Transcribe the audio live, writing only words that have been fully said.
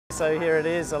so here it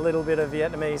is, a little bit of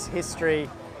Vietnamese history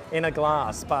in a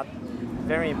glass, but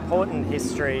very important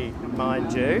history,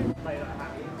 mind you.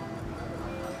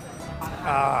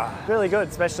 Really good,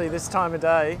 especially this time of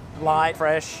day. Light,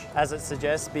 fresh, as it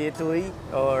suggests, bia tui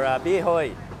or bia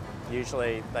hoi.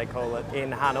 Usually they call it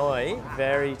in Hanoi.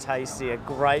 Very tasty, a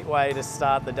great way to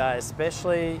start the day,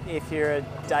 especially if you're a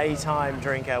daytime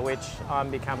drinker, which I'm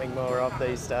becoming more of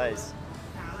these days.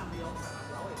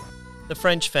 The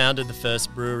French founded the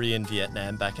first brewery in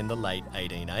Vietnam back in the late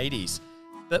 1880s,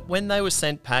 but when they were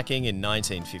sent packing in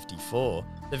 1954,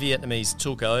 the Vietnamese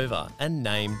took over and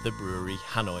named the brewery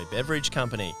Hanoi Beverage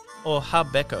Company, or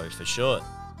Habeco for short.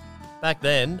 Back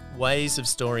then, ways of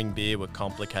storing beer were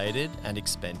complicated and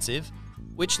expensive,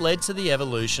 which led to the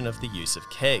evolution of the use of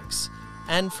kegs,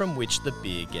 and from which the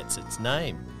beer gets its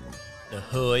name. The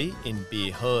hui in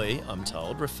beer hui, I'm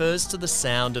told, refers to the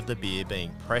sound of the beer being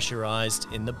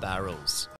pressurised in the barrels.